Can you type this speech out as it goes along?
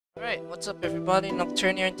Alright, what's up everybody,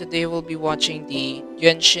 Nocturne here, and today we'll be watching the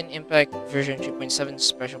Genshin Impact version 3.7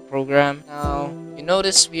 special program. Now, you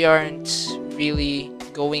notice we aren't really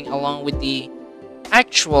going along with the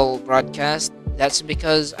actual broadcast. That's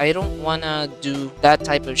because I don't wanna do that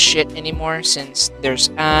type of shit anymore since there's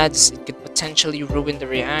ads, it could potentially ruin the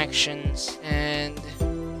reactions, and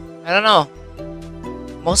I don't know.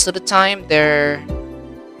 Most of the time, their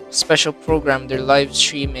special program, their live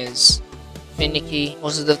stream is finicky.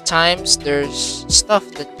 Most of the times there's stuff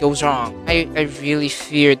that goes wrong. I really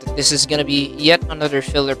fear that this is gonna be yet another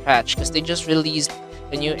filler patch because they just released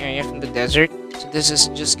a new area from the desert, so this is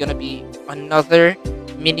just gonna be another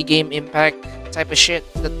minigame impact type of shit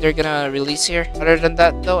that they're gonna release here. Other than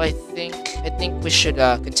that though, I think we should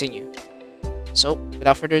continue. So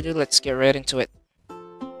without further ado, let's get right into it.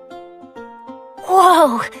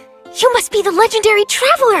 Whoa! You must be the legendary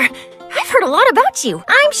traveler! I've heard a lot about you.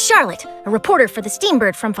 I'm Charlotte, a reporter for the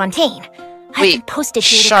Steambird from Fontaine. I've been posted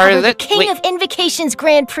here to cover the King of Invocations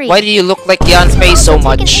Grand Prix. Why do you look like Yanfei so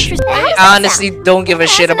much? I honestly don't give a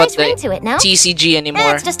shit about the TCG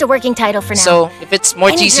anymore. It's just a working title for now. So, if it's more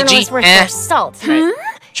TCG, salt. Right.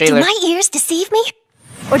 Do my ears deceive me?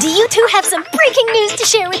 Or do you two have some breaking news to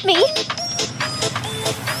share with me?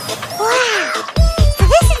 Wow! So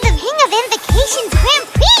this is the King of Invocations Grand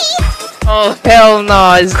Prix? Oh hell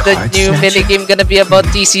no, is the new minigame gonna be about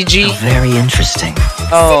TCG? How very interesting.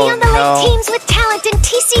 Oh Sitting on the late teams with talent in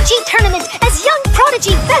TCG tournament as young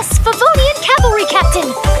prodigy best Favonian cavalry captain.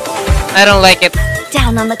 I don't like it.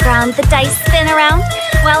 Down on the ground, the dice spin around,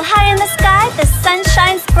 while high in the sky, the sun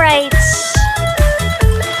shines bright.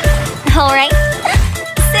 Alright,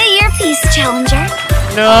 say your piece, challenger.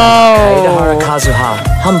 No! Aidahara Kazuha,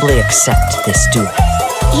 humbly accept this duel.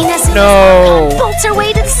 No! Bolts her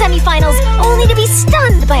way to the semifinals, only to be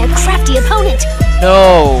stunned by a crafty opponent.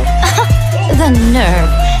 No! The nerve,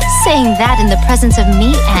 saying that in the presence of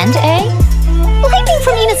me and A? Lightning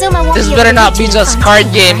from Inazuma won't This be better able to not beat be you just in card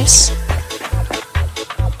Fontaine, games. Right?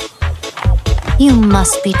 You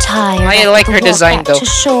must be tired. I like her design though. To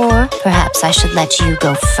shore. Perhaps I should let you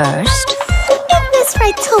go first. If Miss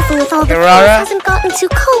Red Tofu with all the Kirara? things hasn't gotten too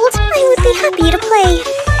cold, I would be happy to play.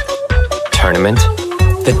 Tournament?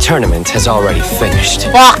 The tournament has already finished.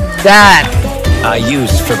 Fuck that! I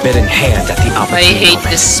used Forbidden Hand at the I opportune hate moment.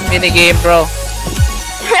 this minigame, bro.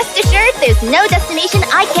 Rest assured, there's no destination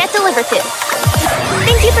I can't deliver to.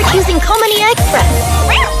 Thank you for choosing Komania Express.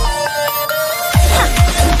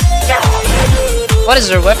 What is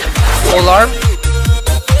her weapon? Pole arm?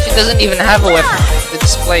 She doesn't even have a weapon to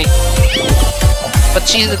display. But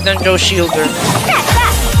she's a Dendro shielder.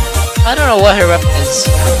 I don't know what her weapon is.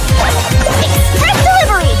 Express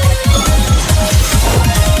delivery!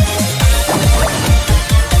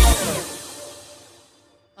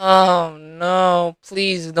 Oh no,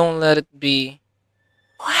 please don't let it be.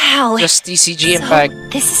 Wow. Just TCG Impact.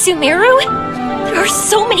 This is Sumeru? There are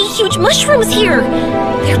so many huge mushrooms here.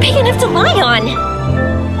 They're big enough to lie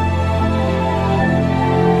on.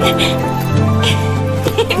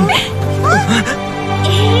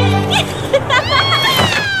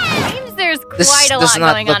 There's This quite a does lot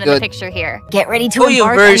not going look on in good. the picture here. Get ready to Oyu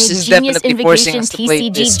embark Verse on a is Genius definitely forcing Invocation us to play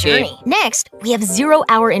TCG this game. journey. Next, we have 0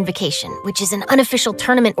 Hour Invocation, which is an unofficial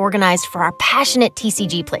tournament organized for our passionate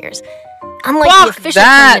TCG players. Unlike the Fuck official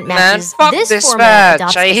that, tournament man. matches, Fuck this this format match.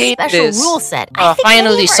 adopts I a hate special this. rule set. Oh, finally,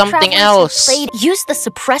 many of our something travelers who else. played use the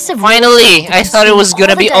suppressive rule Finally, set to I thought it was consume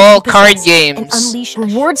gonna all the be dice all you card possess games. and unleash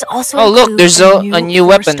rewards also Oh, look, include there's a new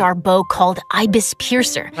weapon. 4-star bow called Ibis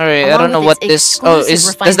Piercer. Alright, I along don't know with what its this... Oh,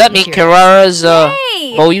 exclusive does that mean refinement Kirara's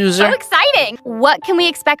Yay! bow user? So exciting! What can we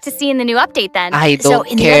expect to see in the new update then? I So don't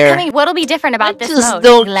in the care. upcoming- What'll be different about this just mode?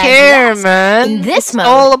 don't Glad you care, asked. man. In this It's mode,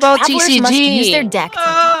 all about travelers TCG. must use their deck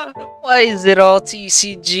to Why is it all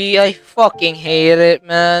TCG? I fucking hate it,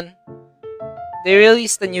 man. They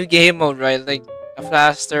released a new game mode, right? Like a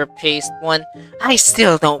faster paced one. I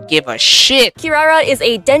still don't give a shit. Kirara is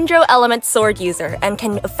a Dendro element sword user and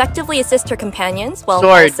can effectively assist her companions while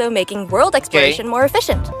Sword. also making world exploration more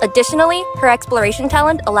efficient. Additionally, her exploration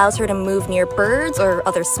talent allows her to move near birds or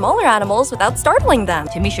other smaller animals without startling them.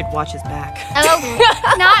 Timmy should watch his back.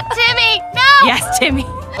 Oh, not Timmy! No! Yes, Timmy.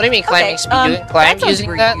 What do you mean climbing speed? You can climb that sounds using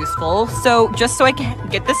very that? useful. So, just so I can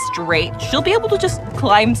get this straight, she'll be able to just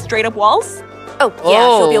climb straight up walls? Oh,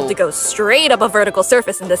 yeah, she'll be Oh. able to go straight up a vertical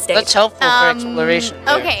surface in this state. That's helpful for exploration.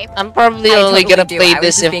 there. okay. I'm probably I only totally gonna do. play I was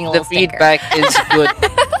this just if being a the little stinker. feedback is good.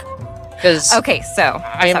 Because Okay, so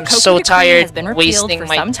I am Sakoku so Decree tired has been repealed wasting for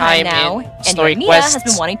my some time now, in and story Nia quests has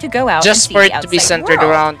been wanting to go out just and for see it the to be outside centered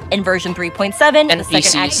world. around In version 3.7, the second act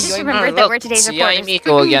NPCs. is Just going remember Oh, that look, we're today's it's reporters.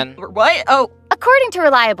 Yaimiko again. What? Oh, According to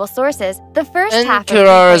reliable sources, the first And half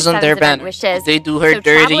Kirara's of on their 3.7's event banner. was shiz, They do her so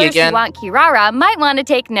dirty travelers again. who want Kirara might want to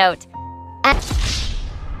take note.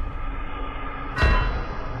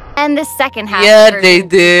 And the second half Yeah, of they version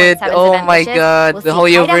did. 3.7's Oh event my wishes god, will the see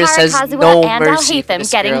Hoyoverse has Kazuha no and mercy for Alhaitham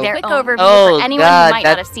this getting girl. their Quick own overview Oh for anyone god, who might that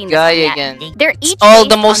not have seen this guy one yet. again. They're It's each all based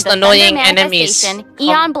the on most the annoying Thunder enemies Manifestation,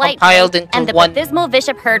 Eon Blight compiled Blade, into and the one Abysmal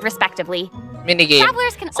Bishop Herd, respectively. minigame.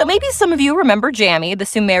 Travelers can So maybe some of you remember Jammy, the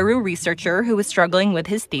Sumeru researcher who was struggling with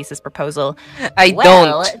his thesis proposal. I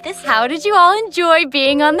Well, don't. how did you all enjoy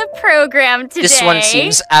being on the program today? This one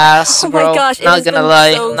seems ass, Oh bro. my gosh, it Not has gonna been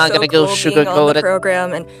lie, so, not so gonna go cool being on sugarcoat the it.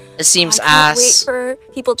 program, and It seems I can't wait ass. for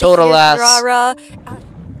people to Total hear ass. Kirara.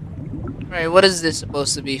 Right, what is this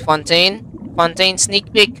supposed to be? Fontaine? Fontaine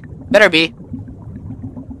sneak peek? Better be.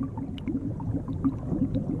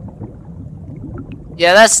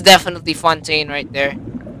 Yeah, that's definitely Fontaine right there.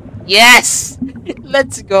 Yes!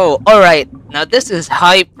 Let's go. Alright, now this is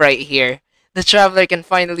hype right here. The traveler can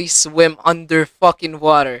finally swim under fucking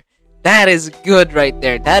water. That is good right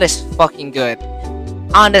there. That is fucking good.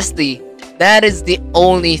 Honestly, that is the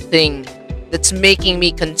only thing that's making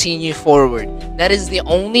me continue forward. That is the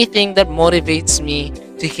only thing that motivates me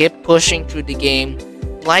to keep pushing through the game.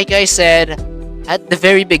 Like I said at the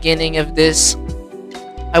very beginning of this,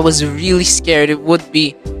 I was really scared it would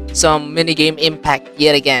be some minigame impact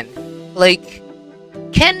yet again. Like,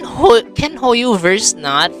 can Hoyoverse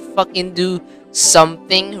not fucking do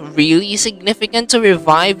something really significant to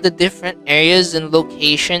revive the different areas and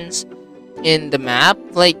locations in the map?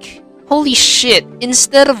 Like, holy shit,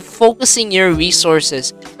 instead of focusing your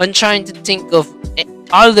resources on trying to think of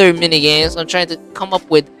other minigames, on trying to come up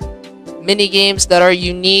with minigames that are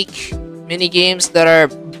unique, minigames that are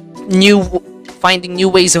new, finding new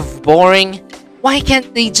ways of boring, why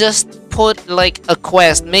can't they just put like a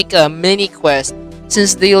quest, make a mini quest,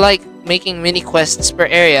 since they like making mini quests per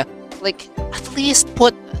area? Like, at least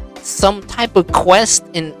put some type of quest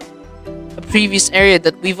in a previous area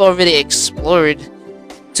that we've already explored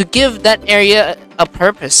to give that area a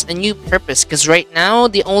purpose, a new purpose, because right now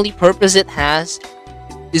the only purpose it has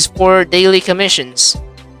is for daily commissions.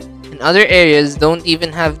 And other areas don't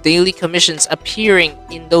even have daily commissions appearing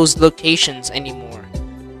in those locations anymore.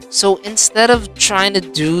 So instead of trying to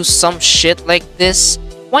do some shit like this,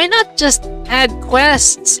 why not just add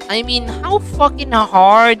quests? I mean, how fucking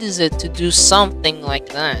hard is it to do something like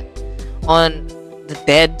that on the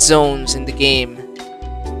dead zones in the game?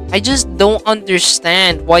 I just don't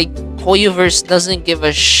understand why Hoyoverse doesn't give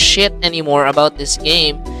a shit anymore about this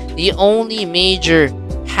game. The only major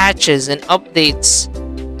patches and updates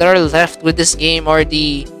that are left with this game are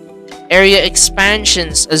the area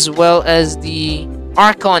expansions as well as the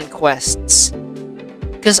Archon quests.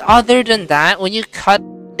 Because other than that, when you cut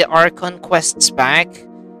the Archon quests back,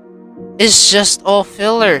 it's just all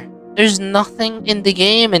filler. There's nothing in the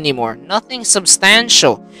game anymore. Nothing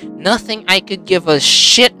substantial. Nothing I could give a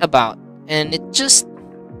shit about. And it just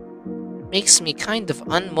makes me kind of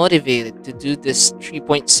unmotivated to do this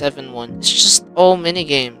 3.7 one. It's just all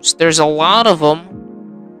minigames. There's a lot of them,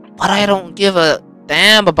 but I don't give a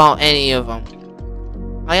damn about any of them.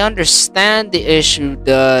 I understand the issue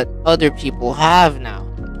that other people have now.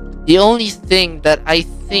 The only thing that I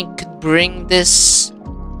think could bring this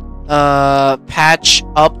patch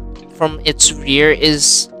up from its rear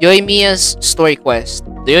is Yoimiya's story quest.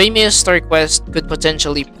 The Yoimiya's story quest could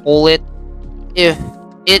potentially pull it if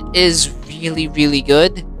it is really, really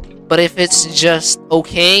good. But if it's just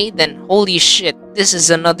okay, then holy shit, this is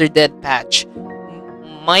another dead patch.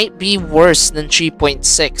 Might be worse than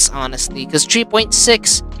 3.6, honestly, because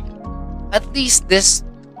 3.6, at least this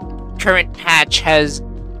current patch has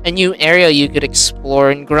a new area you could explore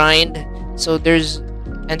and grind, so there's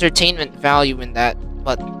entertainment value in that.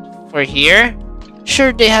 But for here,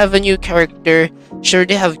 sure, they have a new character, sure,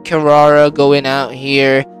 they have Kirara going out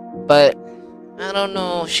here, but I don't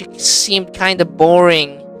know, she seemed kind of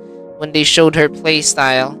boring when they showed her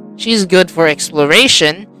playstyle. She's good for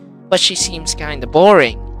exploration, but she seems kind of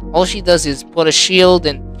boring. All she does is put a shield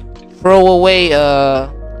and throw away a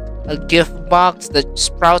gift box that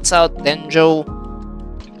sprouts out Denjo,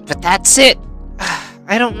 but that's it.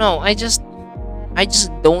 I don't know, I just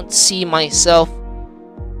don't see myself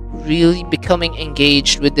really becoming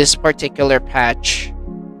engaged with this particular patch.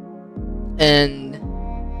 And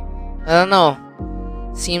I don't know,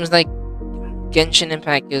 seems like Genshin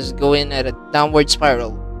Impact is going at a downward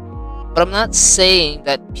spiral. But I'm not saying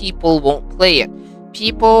that people won't play it.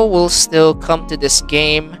 People will still come to this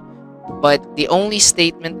game, but the only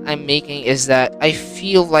statement I'm making is that I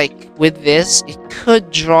feel like with this, it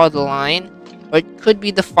could draw the line or it could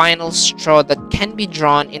be the final straw that can be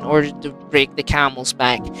drawn in order to break the camel's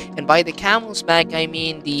back. And by the camel's back, I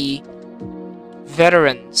mean the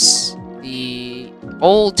veterans, the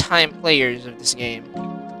old-time players of this game.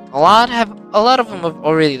 A lot of them have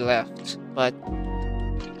already left, but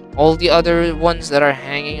all the other ones that are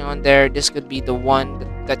hanging on there, this could be the one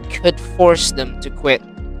that could force them to quit.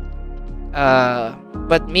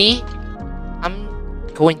 But me, I'm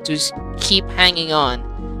going to keep hanging on.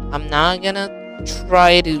 I'm not gonna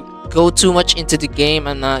try to go too much into the game.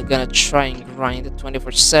 I'm not gonna try and grind it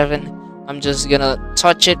 24/7. I'm just gonna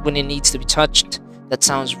touch it when it needs to be touched. That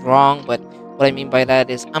sounds wrong, but what I mean by that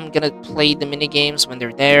is I'm gonna play the mini games when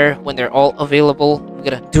they're there, when they're all available. I'm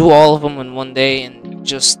gonna do all of them in one day and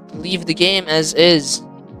just leave the game as is,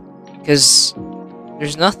 because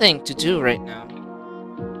there's nothing to do right now.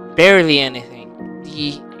 Barely anything.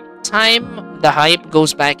 The time the hype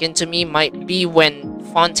goes back into me might be when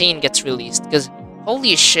Fontaine gets released, because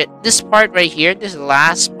holy shit, this part right here, this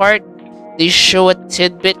last part, they show a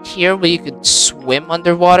tidbit here where you could swim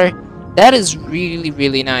underwater. That is really,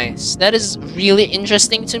 really nice. That is really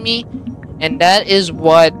interesting to me, and that is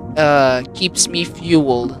what keeps me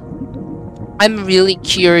fueled. I'm really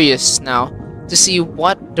curious now to see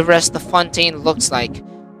what the rest of Fontaine looks like,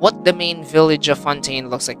 what the main village of Fontaine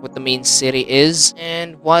looks like, what the main city is,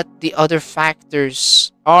 and what the other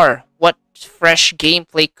factors are. What fresh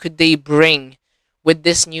gameplay could they bring with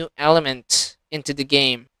this new element into the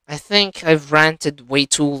game? I think I've ranted way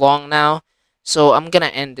too long now, so I'm gonna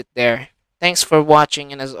end it there. Thanks for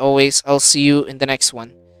watching, and as always, I'll see you in the next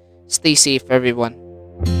one. Stay safe, everyone.